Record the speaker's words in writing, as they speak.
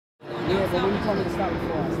Yeah, but when you told me to stop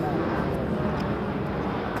before I stopped.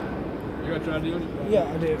 You got your ID on you?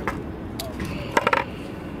 Yeah, I did.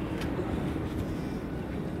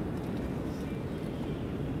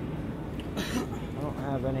 I don't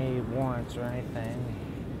have any warrants or anything.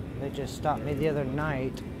 They just stopped me the other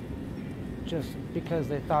night just because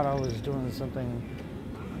they thought I was doing something,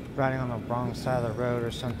 riding on the wrong side of the road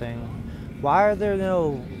or something. Why are there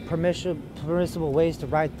no permissible ways to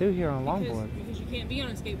ride through here on a longboard? Because you can't be on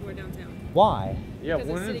a skateboard downtown. Why? Yeah,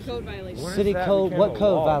 Because of city code violation. City code, what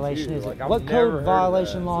code violation is it? What code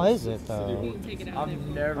violation law is it though? You can take it out I've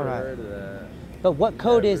of there. never heard of that. But what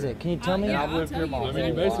code is it? Can you tell me? Yeah, I'll tell you. I mean,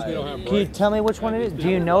 you basically don't have Can you tell me which one it is? Do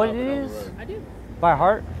you know what it is? I do. By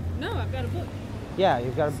heart? No, I've got a book. Yeah,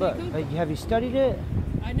 you've got a book. Have you studied it?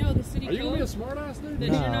 I know the city Are you code. gonna be a smart ass dude? That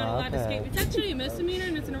No, you're not allowed to okay. skate. It's actually a misdemeanor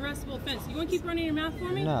and it's an arrestable offense. You want to keep running your mouth for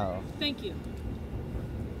me? No. Thank you.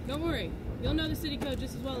 Don't worry. You'll know the city code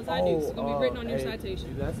just as well as I do. So it's going to be written on your citation.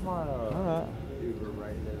 Dude, that's my Alright. Uber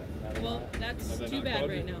right there. Well, that's too bad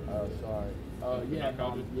right now. Oh, sorry. Yeah,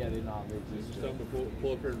 yeah, they not. They Just tell them to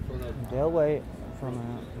pull up here in front of them. They'll wait for a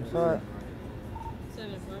minute. I'm sorry.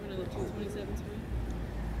 7 4, I'm another 227s for you.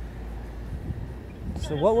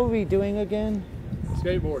 So what were we doing again?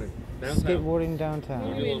 Skateboarding. Downtown. Skateboarding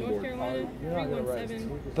downtown. We're in North Carolina, You're not gonna write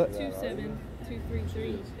 317 But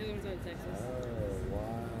 27233. The other one's out of Texas.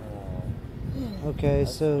 wow. okay,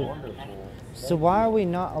 so why are we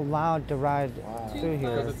not allowed to ride through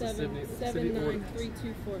here?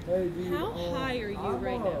 257-79324. How high are you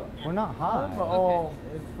right now? We're not high.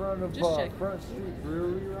 In front of Just check. Front Street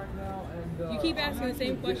Brewery right now, and You keep asking the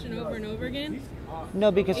same question over and over again.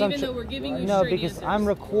 No, because Even though we're giving you straight because answers. I'm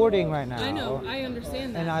recording right now. I know, I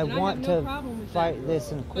understand that. And I want have no to problem with fight that.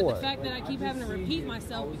 this in But court. the fact that I keep having to repeat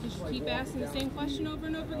myself because you keep asking the same question over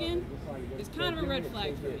and over again is kind of a red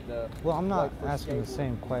flag for me. Well, I'm not asking the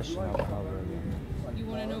same question over and over again. You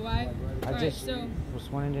want to know why? I just so was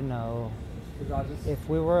wanting to know if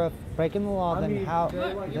we were breaking the law, then how? what?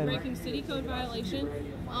 You're Then breaking city code violation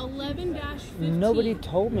 11-15. nobody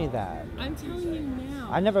told me that. I'm telling you now.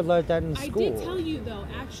 I never learned that in I school. did tell you though,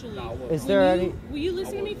 actually. Is there any? Will you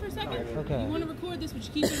listen to me for a second? Okay. You want to record this, but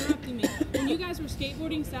you keep interrupting me. When you guys were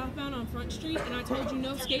skateboarding southbound on Front Street, and I told you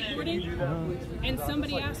no skateboarding, and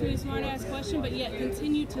somebody asked me a smart-ass question, but yet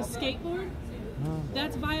continued to skateboard,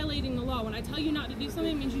 that's violating the law. When I tell you not to do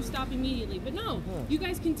something, it means you stop immediately. But no, you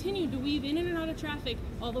guys continued to weave in and out of traffic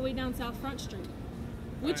all the way down South Front Street,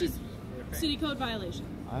 which is city code violation.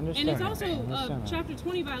 I understand. And it's also I a understand that. Chapter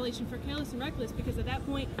 20 violation for careless and reckless, because at that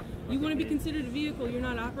point, you want to be considered a vehicle, you're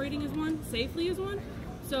not operating as one, safely as one,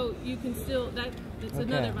 so you can still, it's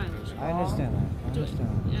another violation. I understand that. I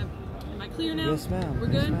understand that. Yeah. Am I clear now? Yes, ma'am. We're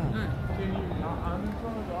Yes, good? ma'am. All right. I'm in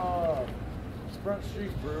front of Front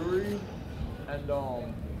Street Brewery, and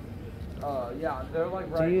yeah, they're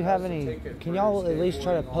like. Do you have any? Can y'all at least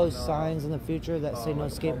try to post signs in the future that say no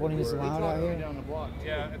skateboarding is allowed out here?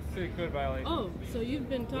 Yeah, it's a city code violation. Oh, so you've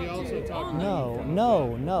been talked to all night.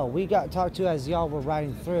 No. We got talked to as y'all were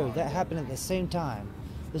riding through. That happened at the same time.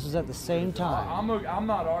 This was at the same time. I'm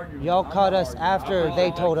not arguing. Y'all caught us after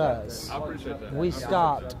they told us. I appreciate that. We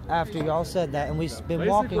stopped after y'all said that, and we've been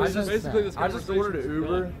walking since Basically, then. this I just ordered an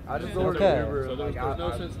Uber. I just ordered an Uber. So there's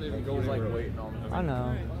no sense in even going like anywhere. waiting on them. I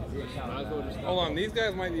know. Might as well just Hold on, these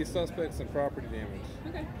guys might be suspects in property damage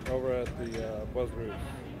Okay. over at the Buzz Roof.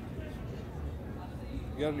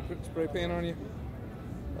 You got any spray paint on you?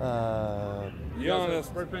 You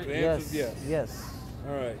honest? The answer is yes. Yes.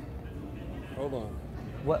 All right. Hold on.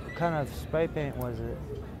 What kind of spray paint was it?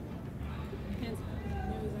 Hands.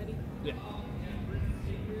 Nose ID. Yeah.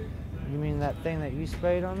 You mean that thing that you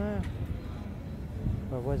sprayed on there?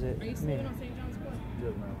 Or was it Are you me? sleeping on St. John's Court?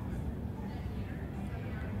 Good, man.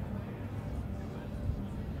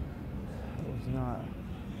 It was not.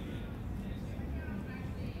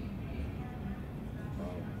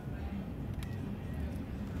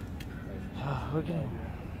 We're gonna.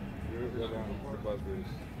 Go down to the Buzz Roof.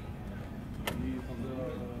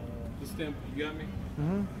 The stamp, you got me?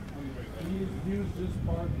 Mm-hmm. He was just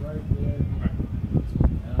parked right there. And I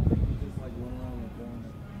think he just like went around the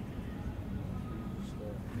corner.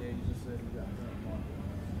 Yeah, he just said he got that parked.